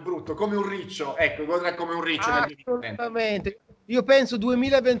 godrà di brutto, come un riccio, ecco, godrà come un riccio. Assolutamente. Io penso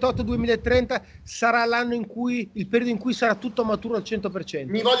 2028-2030 sarà l'anno in cui, il periodo in cui sarà tutto maturo al 100%.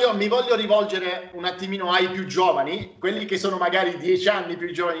 Mi voglio rivolgere un attimino ai più giovani, quelli che sono magari 10 anni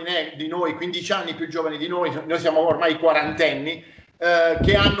più giovani di noi, 15 anni più giovani di noi siamo ormai quarantenni,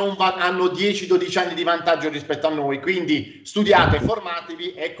 che hanno 10-12 anni di vantaggio rispetto a noi, quindi studiate,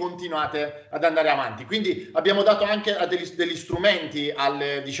 formatevi e continuate ad andare avanti. Quindi abbiamo dato anche degli strumenti a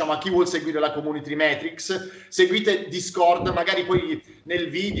chi vuol seguire la community Matrix. Seguite Discord, magari poi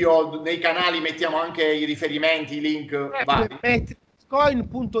nel video, nei canali mettiamo anche i riferimenti, i link vari.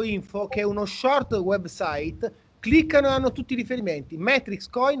 Matrixcoin.info, che è uno short website, cliccano e hanno tutti i riferimenti.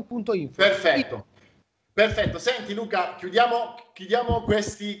 Matrixcoin.info. Perfetto, senti Luca, chiudiamo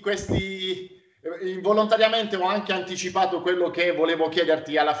questi involontariamente ho anche anticipato quello che volevo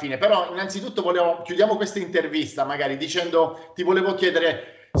chiederti alla fine, però innanzitutto chiudiamo questa intervista magari dicendo, ti volevo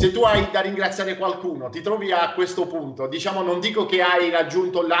chiedere se tu hai da ringraziare qualcuno, ti trovi a questo punto, diciamo non dico che hai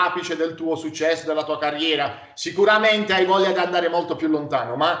raggiunto l'apice del tuo successo, della tua carriera, sicuramente hai voglia di andare molto più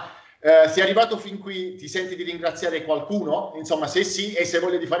lontano, ma sei arrivato fin qui, ti senti di ringraziare qualcuno? Insomma, se sì e se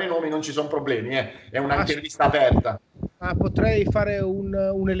voglio di fare nomi non ci sono problemi, è un'intervista aperta. Potrei fare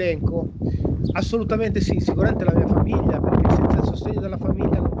un elenco? Assolutamente sì, sicuramente la mia famiglia, perché senza il sostegno della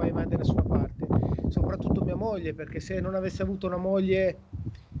famiglia non vai mai da nessuna parte, soprattutto mia moglie, perché se non avessi avuto una moglie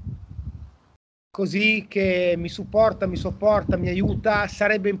così che mi supporta, mi sopporta, mi aiuta,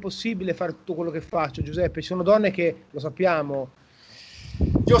 sarebbe impossibile fare tutto quello che faccio, Giuseppe. Ci sono donne che, lo sappiamo,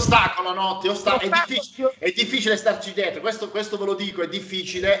 ti ostacolano, è difficile starci dietro, questo ve lo dico, è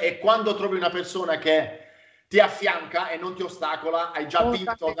difficile, e quando trovi una persona che ti affianca e non ti ostacola, hai già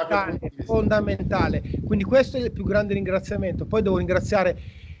vinto da quel punto di vista. Fondamentale, quindi questo è il più grande ringraziamento. Poi devo ringraziare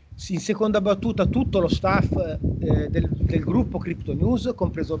in seconda battuta tutto lo staff del gruppo Crypto News,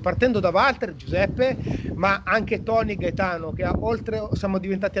 compreso, partendo da Walter, Giuseppe, ma anche Tony, Gaetano, che siamo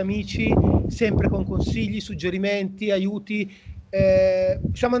diventati amici, sempre con consigli, suggerimenti, aiuti.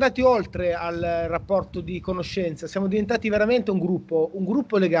 siamo andati oltre al rapporto di conoscenza, siamo diventati veramente un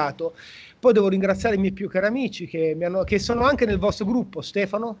gruppo legato. Poi devo ringraziare i miei più cari amici che sono anche nel vostro gruppo.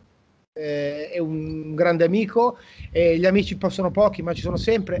 Stefano è un grande amico, gli amici sono pochi ma ci sono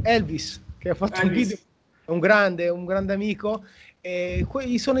sempre. Elvis, che ha fatto un video, è un grande amico.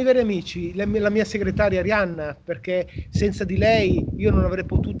 Sono i veri amici. La mia segretaria Arianna, perché senza di lei io non avrei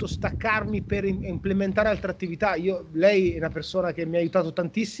potuto staccarmi per implementare altre attività. Lei è una persona che mi ha aiutato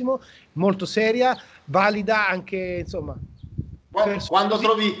tantissimo, molto seria, valida anche, insomma.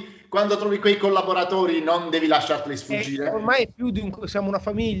 Quando trovi quei collaboratori non devi lasciarteli sfuggire. Ormai siamo una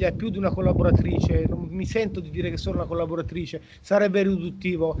famiglia, è più di una collaboratrice. Non mi sento di dire che sono una collaboratrice, sarebbe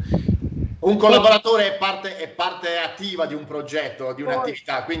riduttivo. Un collaboratore è parte attiva di un progetto, di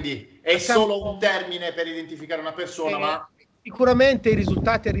un'attività, quindi è solo un termine per identificare una persona, ma sicuramente i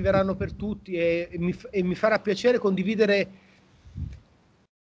risultati arriveranno per tutti e mi farà piacere condividere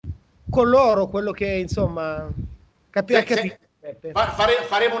con loro quello che, insomma,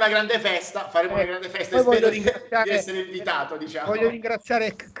 faremo una grande festa, e spero di essere invitato, diciamo. Voglio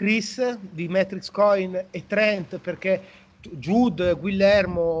ringraziare Chris di Matrix Coin e Trent, perché Jude,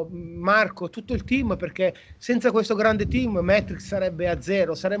 Guillermo, Marco, tutto il team, perché senza questo grande team Matrix sarebbe a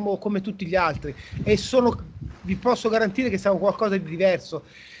zero, saremmo come tutti gli altri e vi posso garantire che siamo qualcosa di diverso.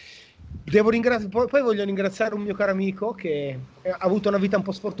 Poi voglio ringraziare un mio caro amico che ha avuto una vita un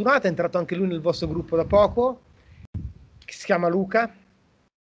po' sfortunata, è entrato anche lui nel vostro gruppo da poco, che si chiama Luca,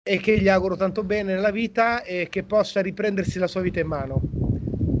 e che gli auguro tanto bene nella vita e che possa riprendersi la sua vita in mano.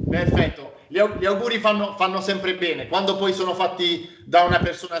 Perfetto. Gli auguri fanno sempre bene, quando poi sono fatti da una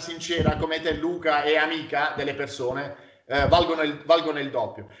persona sincera come te, Luca, e amica delle persone, valgono il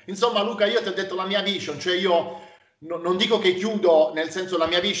doppio. Insomma, Luca, io ti ho detto la mia vision, cioè io non dico che chiudo, nel senso la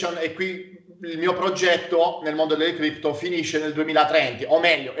mia vision è qui, il mio progetto nel mondo delle cripto finisce nel 2030, o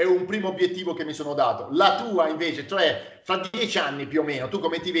meglio, è un primo obiettivo che mi sono dato. La tua invece, cioè fra 10 anni più o meno, tu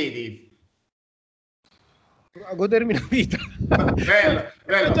come ti vedi? A godermi la vita. Bello.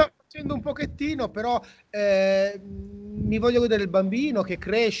 Sto già facendo un pochettino, però mi voglio godere il bambino che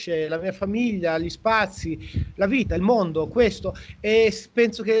cresce, la mia famiglia, gli spazi, la vita, il mondo, questo, e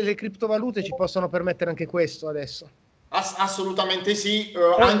penso che le criptovalute ci possano permettere anche questo adesso. Assolutamente sì,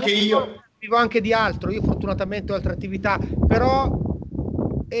 anche io vivo anche di altro, io fortunatamente ho altre attività, però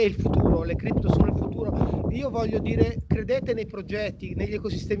è il futuro, le cripto sono il futuro. Io voglio dire, credete nei progetti, negli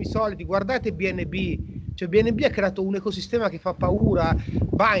ecosistemi solidi, guardate BNB. Cioè BNB ha creato un ecosistema che fa paura.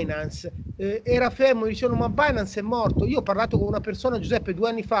 Binance era fermo, dicevano ma Binance è morto. Io ho parlato con una persona, Giuseppe, 2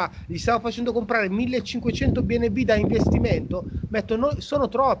 anni fa, gli stavo facendo comprare 1500 BNB da investimento, mi ha detto no, sono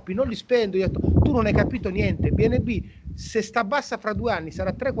troppi, non li spendo. Io ho detto tu non hai capito niente, BNB se sta bassa fra 2 anni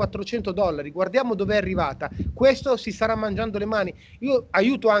sarà 300-400 dollari, guardiamo dove è arrivata, questo si starà mangiando le mani. Io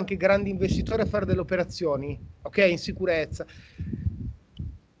aiuto anche grandi investitori a fare delle operazioni, ok, in sicurezza,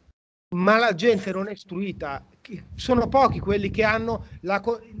 ma la gente non è istruita, sono pochi quelli che hanno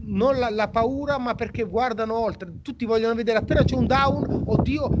non la paura, ma perché guardano oltre. Tutti vogliono vedere, appena c'è un down,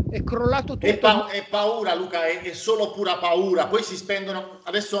 oddio, è crollato tutto. È paura, Luca, è solo pura paura. Poi si spendono,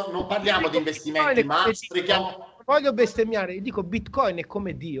 adesso non parliamo di investimenti, ma sprechiamo. Voglio bestemmiare, dico Bitcoin è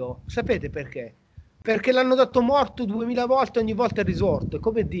come Dio. Sapete perché? Perché l'hanno dato morto 2000 volte, ogni volta è risorto, è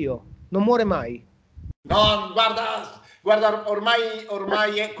come Dio, non muore mai. No, guarda, ormai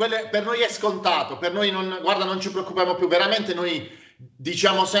per noi è scontato, per noi non ci preoccupiamo più, veramente noi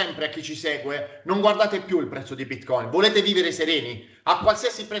diciamo sempre a chi ci segue, non guardate più il prezzo di Bitcoin, volete vivere sereni, a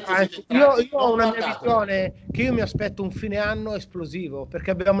qualsiasi prezzo siete entrati. Io ho una mia visione che io mi aspetto un fine anno esplosivo, perché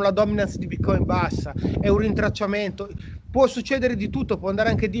abbiamo la dominance di Bitcoin bassa, è un rintracciamento, può succedere di tutto, può andare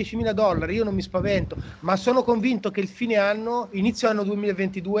anche $10.000, io non mi spavento, ma sono convinto che il fine anno, inizio anno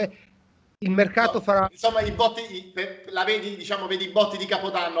 2022, il mercato farà. Insomma, i botti, vedi i botti di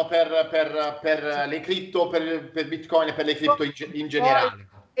Capodanno per le cripto, per Bitcoin e per le cripto in generale.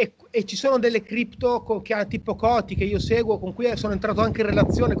 E ci sono delle cripto tipo Coti che io seguo, con cui sono entrato anche in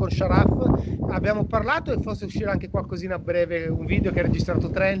relazione con Sharaf, abbiamo parlato e forse uscirà anche qualcosina a breve, un video che ha registrato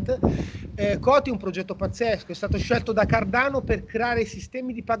Trent. Coti è un progetto pazzesco, è stato scelto da Cardano per creare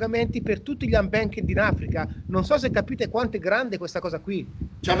sistemi di pagamenti per tutti gli unbanked in Africa. Non so se capite quanto è grande questa cosa qui.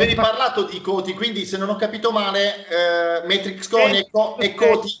 Ci avevi parlato di Coti, quindi se non ho capito male, Matrix Coin e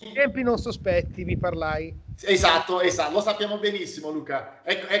Coti. Tempi non sospetti, vi parlai. Esatto, lo sappiamo benissimo, Luca.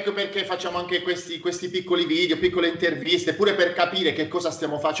 Ecco perché facciamo anche questi piccoli video, piccole interviste, pure per capire che cosa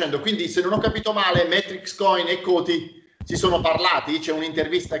stiamo facendo. Quindi, se non ho capito male, Matrix Coin e Coti si sono parlati? C'è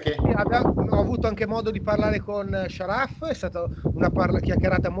un'intervista che. Ho avuto anche modo di parlare con Sharaf, è stata una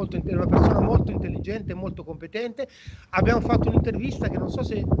chiacchierata una persona molto intelligente e molto competente. Abbiamo fatto un'intervista che non so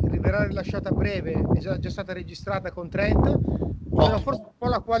se verrà rilasciata a breve, è già stata registrata con Trent, però forse un po'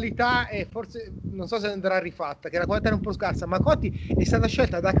 la qualità e forse non so se andrà rifatta, che la qualità è un po' scarsa, ma Cotti è stata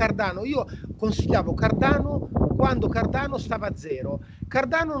scelta da Cardano. Io consigliavo Cardano quando Cardano stava a zero.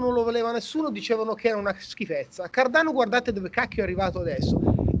 Cardano non lo voleva nessuno, dicevano che era una schifezza. Cardano, guardate dove cacchio è arrivato adesso.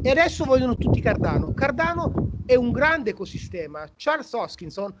 E adesso vogliono tutti Cardano. Cardano è un grande ecosistema. Charles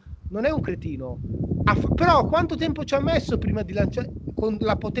Hoskinson non è un cretino. Però quanto tempo ci ha messo prima di lanciare, con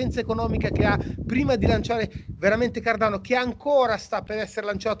la potenza economica che ha, prima di lanciare veramente Cardano, che ancora sta per essere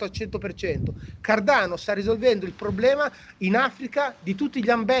lanciato al 100%. Cardano sta risolvendo il problema in Africa di tutti gli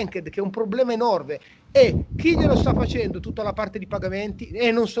unbanked, che è un problema enorme. E chi glielo sta facendo tutta la parte di pagamenti?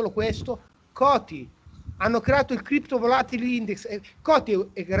 E non solo questo, Coti. Hanno creato il Crypto Volatility Index. Coti,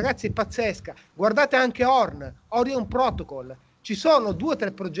 ragazzi, è pazzesca. Guardate anche Orion Protocol. Ci sono 2 o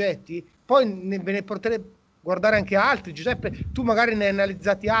 3 progetti, poi ve ne potrete guardare anche altri. Giuseppe, tu magari ne hai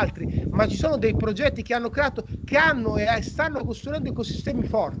analizzati altri, ma ci sono dei progetti che hanno creato, che hanno e stanno costruendo ecosistemi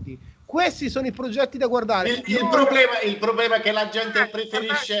forti. Questi sono i progetti da guardare. Il problema è che la gente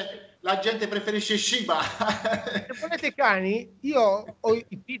preferisce Shiba. Se volete cani, io ho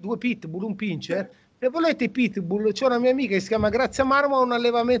 2 pitbull, un pincher. Se volete i pitbull, c'è una mia amica che si chiama Grazia Marmo, ha un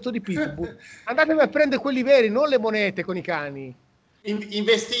allevamento di pitbull. Andatevi a prendere quelli veri, non le monete con i cani.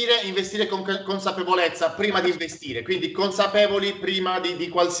 Investire con consapevolezza prima di investire, quindi consapevoli prima di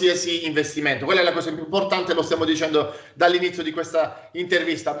qualsiasi investimento. Quella è la cosa più importante, lo stiamo dicendo dall'inizio di questa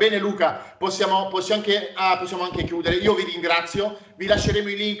intervista. Bene Luca, possiamo anche chiudere. Io vi ringrazio, vi lasceremo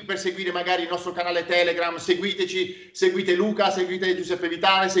i link per seguire magari il nostro canale Telegram, seguiteci, seguite Luca, seguite Giuseppe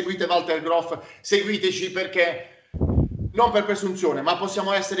Vitale, seguite Walter Groff, seguiteci perché non per presunzione, ma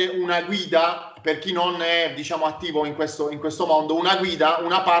possiamo essere una guida per chi non è, diciamo, attivo in questo mondo, una guida,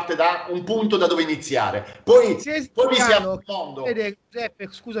 una parte un punto da dove iniziare. Poi vi si apre il mondo. Giuseppe,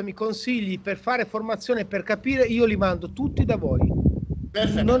 scusami, consigli per fare formazione, per capire, io li mando tutti da voi.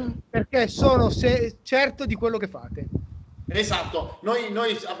 Perfetto. Perché sono certo di quello che fate. Esatto, noi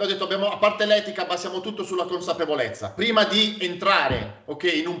abbiamo detto, a parte l'etica, bassiamo tutto sulla consapevolezza. Prima di entrare, ok,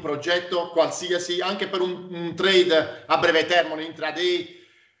 in un progetto qualsiasi, anche per un trade a breve termine, intraday,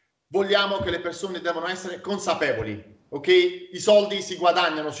 vogliamo che le persone devono essere consapevoli, ok? I soldi si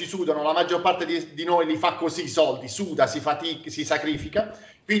guadagnano, si sudano, la maggior parte di noi li fa così i soldi, suda, si fatica, si sacrifica,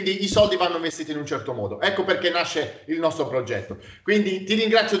 quindi i soldi vanno investiti in un certo modo. Ecco perché nasce il nostro progetto. Quindi ti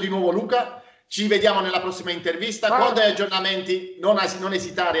ringrazio di nuovo Luca. Ci vediamo nella prossima intervista. Quando hai aggiornamenti, non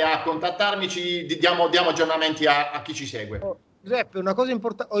esitare a contattarmi, diamo aggiornamenti a chi ci segue. Giuseppe, una cosa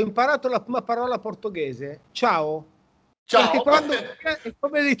importante, ho imparato la prima parola portoghese. Ciao. Ciao. Perché quando è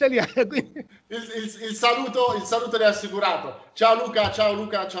come l'italiano. Quindi... Il saluto l'hai assicurato. Ciao Luca, ciao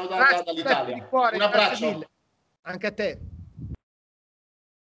dall'Italia. Un abbraccio. Anche a te.